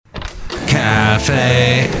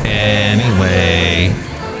Café anyway.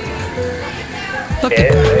 Look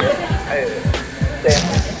at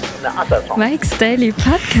that. Mike's Daily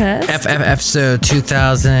Podcast. episode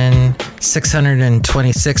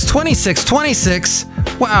 2626. 26.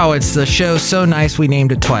 Wow, it's the show so nice we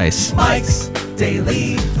named it twice. Mike's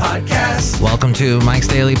Daily Podcast. Welcome to Mike's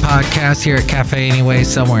Daily Podcast here at Café Anyway,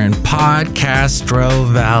 somewhere in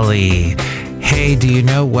Podcastro Valley. Hey, do you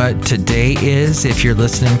know what today is if you're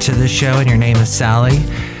listening to the show and your name is Sally?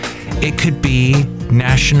 It could be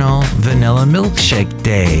National Vanilla Milkshake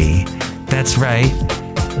Day. That's right.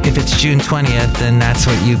 If it's June 20th, then that's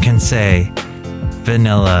what you can say.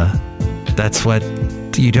 Vanilla. That's what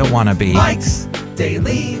you don't want to be. Mike's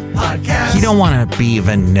Daily Podcast. You don't want to be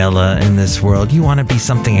vanilla in this world. You want to be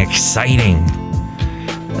something exciting.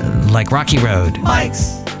 Like Rocky Road.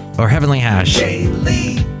 Mike's or Heavenly Hash.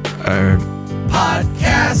 Daily Or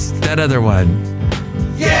Podcast. that other one.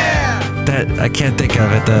 Yeah! That I can't think of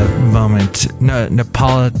at the moment. No,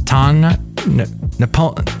 Neapolitan.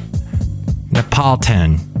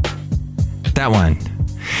 That one.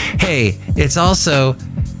 Hey, it's also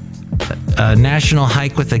National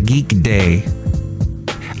Hike with a Geek Day.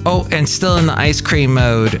 Oh, and still in the ice cream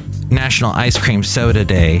mode, National Ice Cream Soda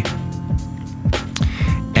Day.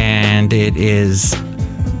 And it is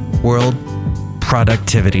World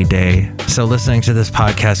Productivity Day. So listening to this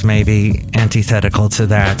podcast may be antithetical to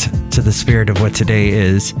that, to the spirit of what today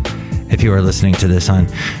is, if you are listening to this on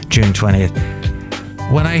June 20th.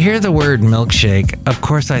 When I hear the word milkshake, of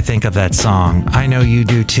course I think of that song. I know you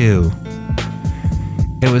do too.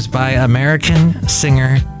 It was by American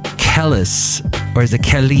singer Kellis, or is it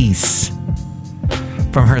Kelis,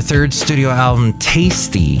 from her third studio album,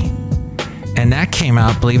 Tasty. And that came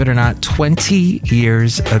out, believe it or not, 20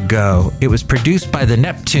 years ago. It was produced by the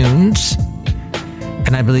Neptunes,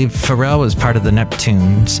 and I believe Pharrell was part of the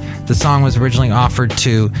Neptunes. The song was originally offered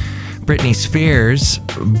to Britney Spears,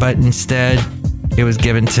 but instead it was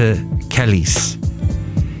given to Kelis.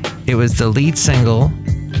 It was the lead single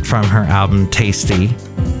from her album Tasty.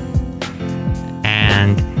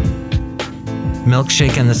 And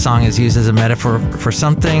milkshake in the song is used as a metaphor for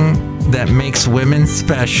something that makes women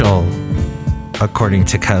special, according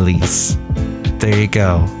to Kelis. There you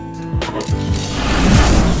go.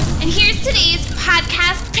 And here's today's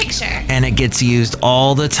podcast picture. And it gets used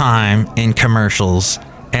all the time in commercials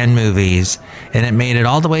and movies. And it made it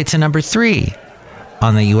all the way to number 3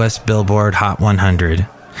 on the U.S. Billboard Hot 100.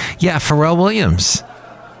 Yeah, Pharrell Williams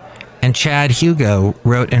and Chad Hugo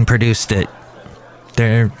wrote and produced it.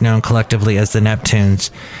 They're known collectively as the Neptunes,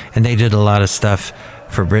 and they did a lot of stuff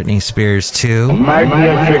for Britney Spears too.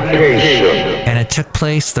 Magnification. And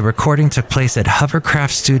the recording took place at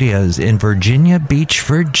Hovercraft Studios in Virginia Beach,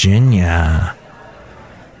 Virginia.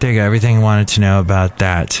 There you go, everything you wanted to know about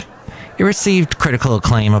that. It received critical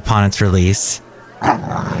acclaim upon its release.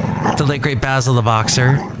 The late great Basil the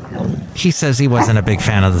Boxer, he says he wasn't a big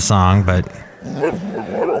fan of the song, but,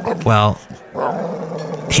 well,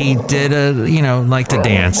 he did like to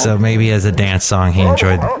dance, so maybe as a dance song he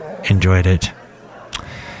enjoyed it.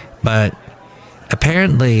 But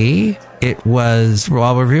apparently it was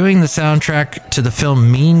while reviewing the soundtrack to the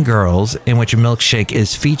film Mean Girls, in which a milkshake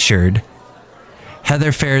is featured,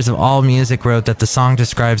 Heather Fairs of AllMusic wrote that the song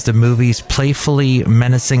describes the movie's playfully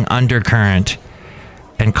menacing undercurrent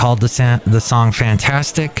and called the song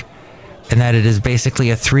fantastic, and that it is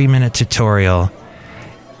basically a 3-minute tutorial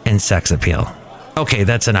in sex appeal. Okay,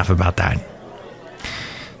 that's enough about that.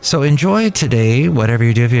 So enjoy today, whatever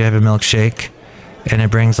you do, if you have a milkshake, and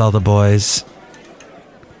it brings all the boys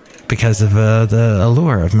because of the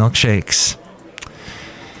allure of milkshakes.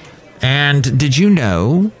 And did you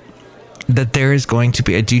know that there is going to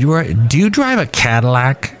be do you drive a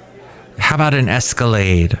Cadillac? How about an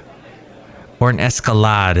Escalade? Or an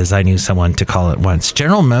Escalade, as I knew someone to call it once.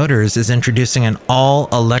 General Motors is introducing an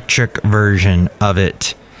all-electric version of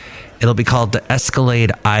it. It'll be called the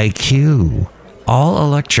Escalade IQ. All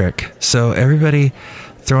electric. So everybody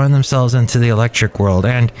throwing themselves into the electric world.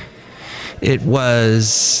 And it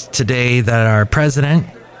was today that our president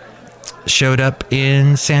showed up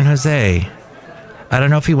in San Jose. I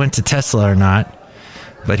don't know if he went to Tesla or not,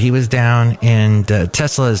 but he was down in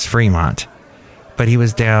Tesla is Fremont. But he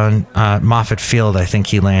was down Moffett Field, I think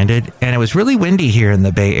he landed. And it was really windy here in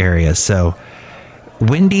the Bay Area. So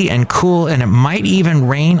windy and cool, and it might even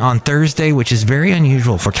rain on Thursday, which is very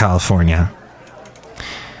unusual for California.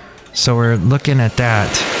 So we're looking at that.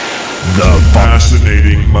 The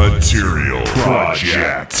Fascinating Material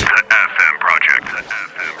Project.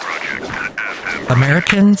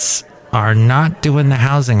 Americans are not doing the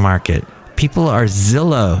housing market. People are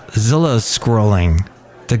Zillow scrolling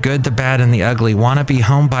The good, the bad, and the ugly. Wannabe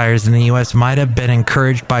home buyers in the U.S. might have been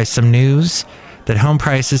encouraged by some news that home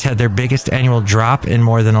prices had their biggest annual drop in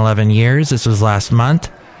more than 11 years. This was last month.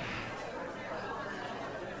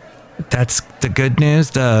 That's the good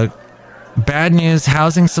news. The bad news,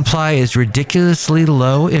 housing supply is ridiculously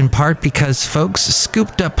low, in part because folks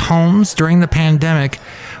scooped up homes during the pandemic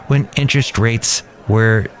when interest rates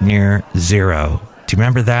were near zero. Do you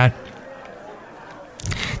remember that?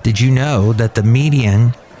 Did you know that the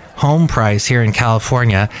median home price here in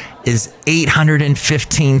California is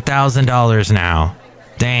 $815,000 now?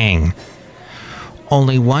 Dang.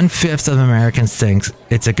 Only 1/5 of Americans think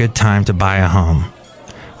it's a good time to buy a home,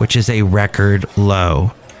 which is a record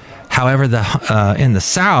low. However, in the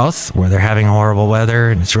South, where they're having horrible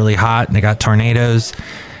weather and it's really hot and they got tornadoes,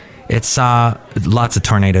 it saw lots of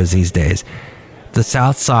tornadoes these days. The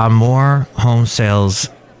South saw more home sales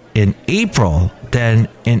in April than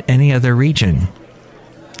in any other region.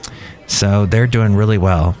 So they're doing really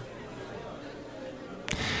well.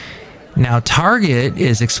 Now, Target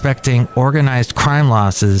is expecting organized crime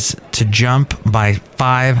losses to jump by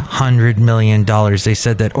 $500 million. They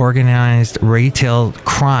said that organized retail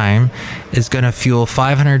crime is going to fuel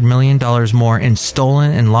 $500 million more in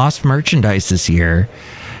stolen and lost merchandise this year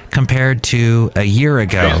compared to a year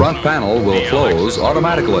ago. The front panel will close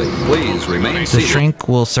automatically. Please remain The seated. shrink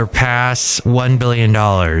will surpass $1 billion.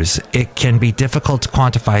 It can be difficult to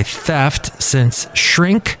quantify theft since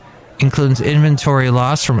shrink includes inventory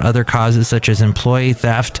loss from other causes such as employee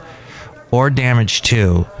theft or damage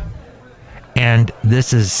to. And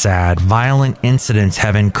this is sad. Violent incidents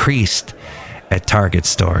have increased at Target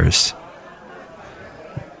stores.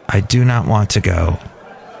 I do not want to go.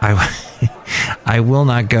 I will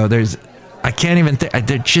not go. I can't even think.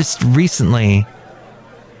 Just recently,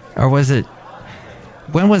 or was it,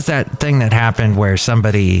 when was that thing that happened where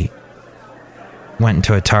somebody went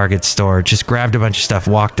into a Target store, just grabbed a bunch of stuff,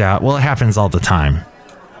 walked out? Well, it happens all the time.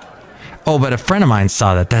 Oh, but a friend of mine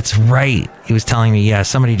saw that. That's right. He was telling me, yeah,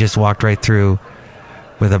 somebody just walked right through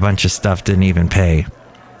with a bunch of stuff, didn't even pay.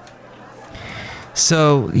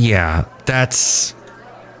 So, yeah, that's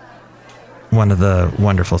one of the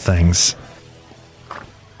wonderful things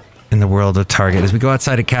in the world of Target. As we go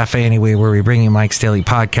outside a Café anyway, where we bring you Mike's Daily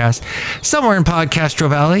Podcast, somewhere in Podcastro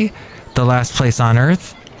Valley, the last place on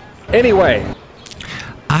earth. Anyway,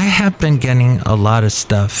 I have been getting a lot of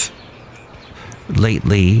stuff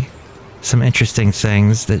lately, some interesting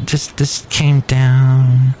things that just came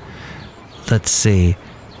down. Let's see.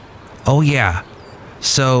 Oh, yeah.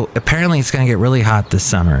 So apparently it's going to get really hot this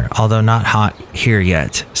summer, although not hot here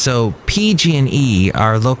yet. So PG&E,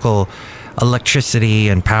 our local electricity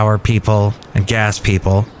and power people and gas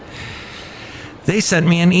people, they sent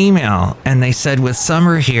me an email and they said, with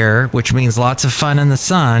summer here, which means lots of fun in the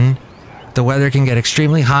sun, the weather can get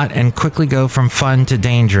extremely hot and quickly go from fun to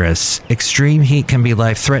dangerous. Extreme heat can be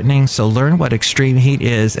life-threatening, so learn what extreme heat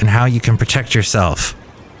is and how you can protect yourself.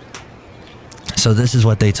 So this is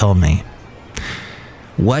what they told me.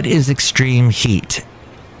 What is extreme heat?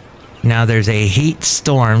 Now, there's a heat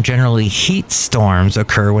storm. Generally, heat storms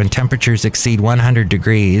occur when temperatures exceed 100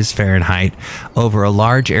 degrees Fahrenheit over a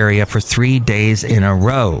large area for 3 days in a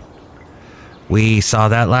row. We saw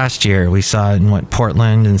that last year. We saw it in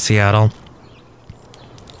Portland and Seattle.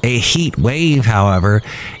 A heat wave, however,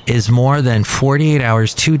 is more than 48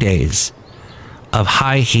 hours, 2 days of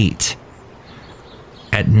high heat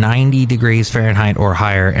at 90 degrees Fahrenheit or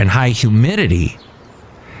higher, and high humidity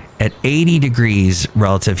at 80 degrees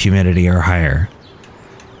relative humidity or higher.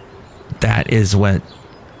 That is what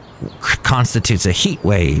constitutes a heat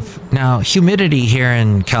wave. Now, humidity here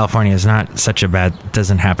in California is not such a bad,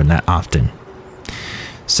 doesn't happen that often.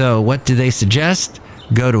 So what do they suggest?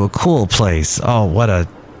 Go to a cool place. Oh, what a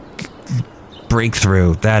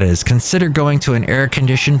breakthrough that is. Consider going to an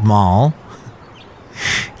air-conditioned mall.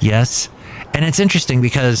 Yes. And it's interesting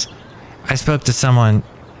because I spoke to someone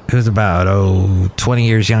who's about 20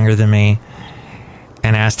 years younger than me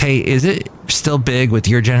and asked, hey, is it still big with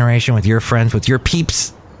your generation, with your friends, with your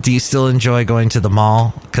peeps? Do you still enjoy going to the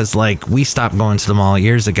mall? Because we stopped going to the mall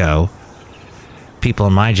years ago. People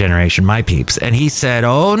in my generation, my peeps. And he said,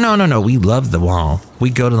 oh, no, we love the mall. We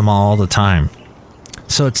go to the mall all the time.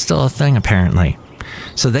 So it's still a thing, apparently.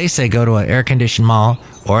 So they say go to an air-conditioned mall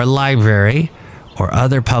or a library or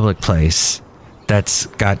other public place that's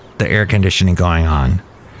got the air conditioning going on.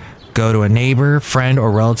 Go to a neighbor, friend,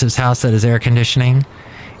 or relative's house that is air conditioning,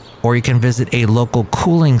 or you can visit a local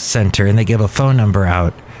cooling center, and they give a phone number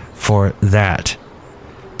out for that.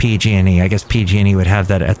 PG&E. I guess PG&E would have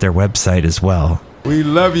that at their website as well. We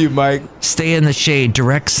love you, Mike. Stay in the shade.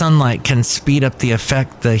 Direct sunlight can speed up the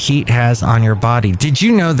effect the heat has on your body. Did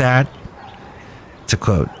you know that? To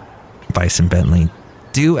quote Bison Bentley,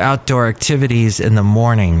 do outdoor activities in the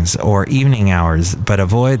mornings or evening hours, but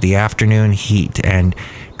avoid the afternoon heat and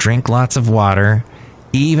drink lots of water,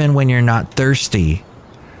 even when you're not thirsty.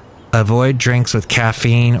 Avoid drinks with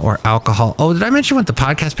caffeine or alcohol. Oh, did I mention what the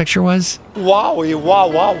podcast picture was? Wow.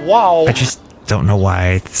 I just don't know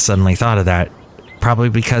why I suddenly thought of that. Probably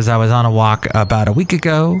because I was on a walk about a week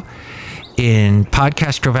ago in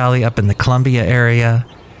Podcastro Valley up in the Columbia area,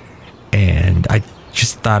 and I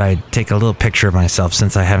just thought I'd take a little picture of myself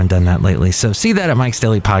since I haven't done that lately. So see that at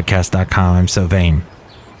mikesdailypodcast.com. I'm so vain.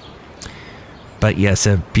 But yes,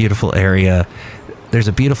 a beautiful area. There's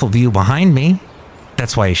a beautiful view behind me.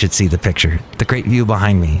 That's why you should see the picture. The great view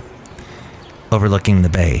behind me, overlooking the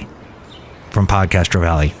bay from Podcastro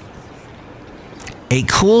Valley. A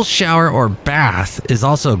cool shower or bath is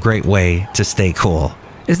also a great way to stay cool.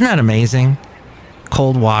 Isn't that amazing?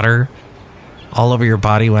 Cold water all over your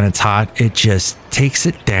body when it's hot. It just takes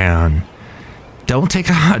it down. Don't take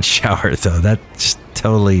a hot shower, though. That's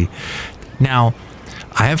totally... Now,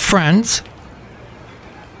 I have friends,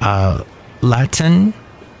 Latin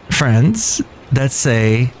friends, that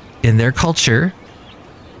say in their culture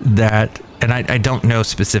that... And I don't know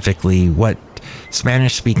specifically what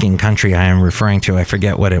Spanish-speaking country I am referring to. I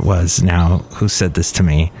forget what it was now who said this to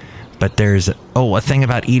me. But there's, a thing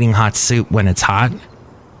about eating hot soup when it's hot.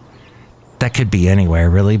 That could be anywhere,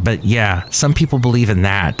 really. But yeah, some people believe in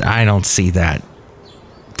that. I don't see that.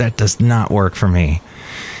 That does not work for me.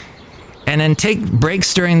 And then take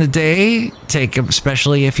breaks during the day.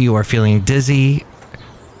 Especially if you are feeling dizzy,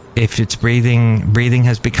 if it's breathing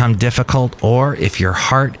has become difficult, or if your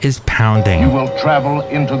heart is pounding. You will travel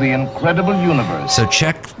into the incredible universe. So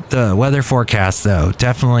check the weather forecast, though,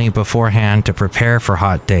 definitely beforehand to prepare for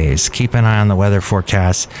hot days. Keep an eye on the weather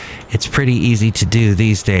forecast. It's pretty easy to do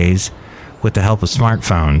these days with the help of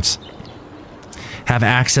smartphones. Have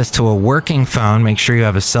access to a working phone. Make sure you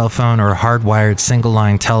have a cell phone or a hardwired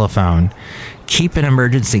single-line telephone. Keep an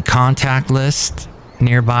emergency contact list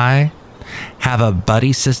nearby. Have a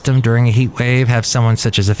buddy system during a heat wave. Have someone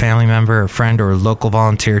such as a family member, a friend, or a local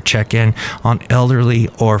volunteer check in on elderly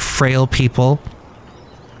or frail people.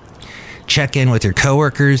 Check in with your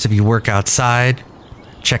coworkers if you work outside.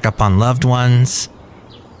 Check up on loved ones.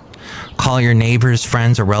 Call your neighbors,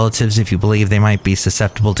 friends, or relatives if you believe they might be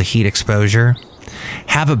susceptible to heat exposure.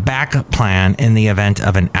 Have a backup plan in the event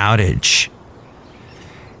of an outage,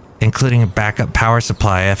 including a backup power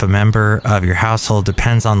supply if a member of your household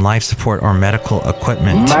depends on life support or medical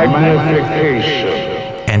equipment. Magnification.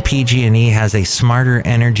 And PG&E has a smarter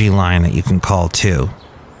energy line that you can call too.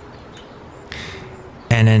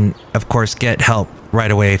 And then, of course, get help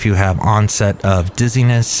right away if you have onset of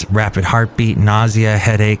dizziness, rapid heartbeat, nausea,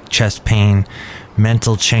 headache, chest pain,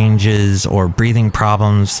 mental changes, or breathing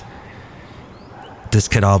problems. This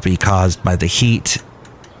could all be caused by the heat.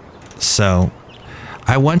 So,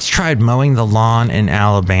 I once tried mowing the lawn in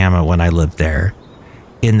Alabama when I lived there,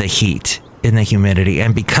 in the heat, in the humidity.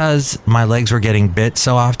 And because my legs were getting bit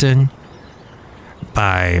so often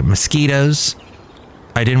by mosquitoes,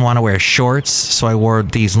 I didn't want to wear shorts, so I wore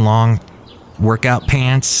these long workout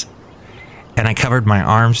pants, and I covered my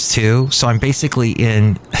arms too. So I'm basically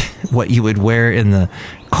in what you would wear in the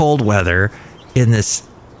cold weather, in this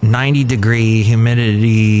 90-degree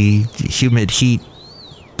humid heat.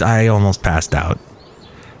 I almost passed out.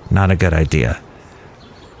 Not a good idea.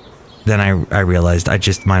 Then I realized I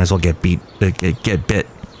just might as well get bit.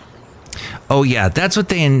 Oh yeah, that's what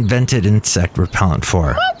they invented insect repellent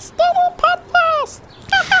for.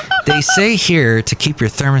 They say here to keep your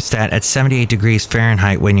thermostat at 78 degrees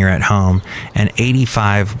Fahrenheit when you're at home and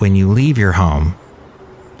 85 when you leave your home.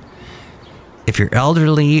 If you're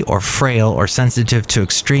elderly or frail or sensitive to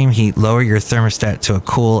extreme heat, lower your thermostat to a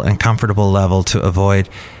cool and comfortable level to avoid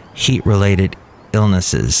heat-related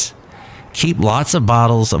illnesses. Keep lots of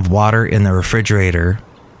bottles of water in the refrigerator.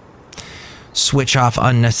 Switch off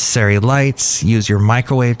unnecessary lights. Use your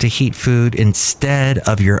microwave to heat food instead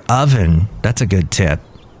of your oven. That's a good tip.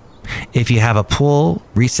 If you have a pool,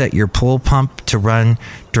 reset your pool pump to run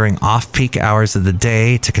during off-peak hours of the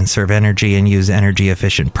day to conserve energy and use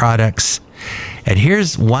energy-efficient products. And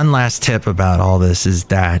here's one last tip about all this is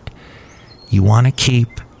that you want to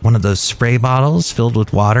keep one of those spray bottles filled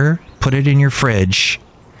with water, put it in your fridge.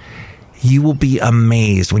 You will be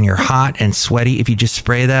amazed when you're hot and sweaty. If you just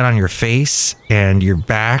spray that on your face and your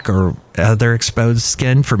back or other exposed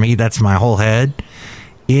skin, for me, that's my whole head.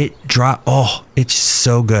 It's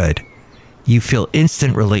so good. You feel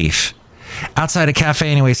instant relief. outside a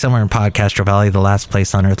cafe anyway, somewhere in Podcastro Valley, the last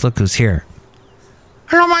place on earth. Look who's here.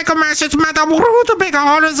 Hello, Michael Masters, Madam Rootabega.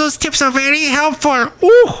 All of those tips are very helpful.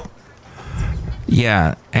 Ooh.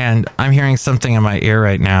 Yeah, and I'm hearing something in my ear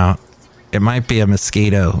right now. It might be a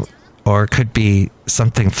mosquito, or it could be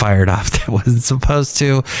something fired off that wasn't supposed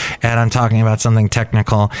to. And I'm talking about something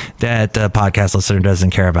technical that the podcast listener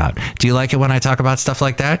doesn't care about. Do you like it when I talk about stuff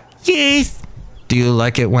like that? Yes. Do you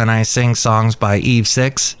like it when I sing songs by Eve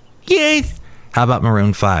 6? Yes. How about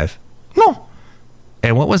Maroon 5? No.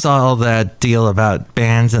 And what was all that deal about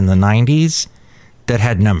bands in the 90s that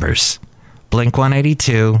had numbers? Blink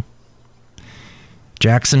 182,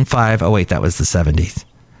 Jackson 5. Oh, wait, that was the 70s.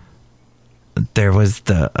 There was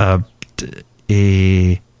the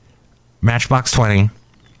Matchbox 20.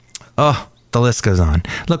 Oh, the list goes on.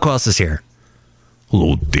 Look who else is here.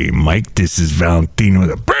 Hello there, Mike. This is Valentino,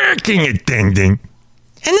 the parking attendant.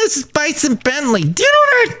 And this is Bison Bentley. Do you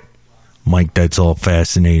know that? Mike, that's all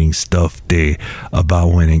fascinating stuff there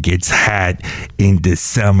about when it gets hot in the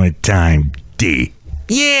summertime day.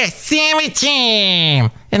 Yeah,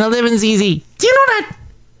 summertime. And the living's easy. Do you know that?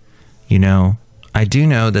 You know, I do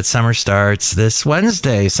know that summer starts this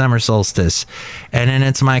Wednesday, summer solstice. And then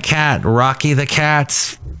it's my cat, Rocky the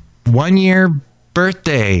Cat's 1 year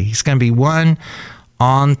birthday. He's going to be 1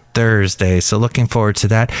 on Thursday. So looking forward to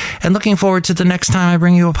that. And looking forward to the next time I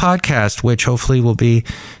bring you a podcast, which hopefully will be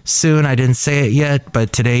soon. I didn't say it yet,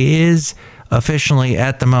 but today is officially,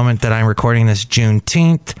 at the moment that I'm recording this,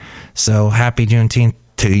 Juneteenth. So happy Juneteenth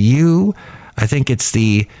to you. I think it's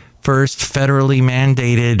the first federally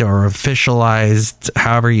mandated or officialized,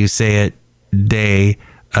 however you say it, day,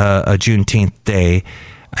 a Juneteenth day.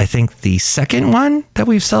 I think the second one that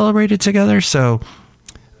we've celebrated together. So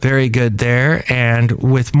very good there. And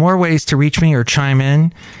with more ways to reach me or chime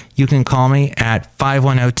in, you can call me at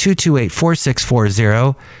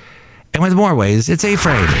 510-228-4640. And with more ways, it's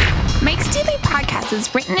A-Frame. Mike's Daily Podcast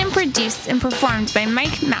is written and produced and performed by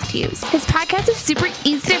Mike Matthews. His podcast is super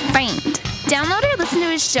easy to find. Download or listen to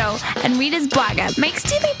his show and read his blog at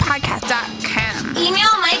mikesdailypodcast.com.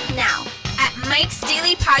 Email Mike now at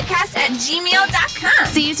mikesdailypodcast@gmail.com.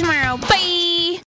 See you tomorrow. Bye!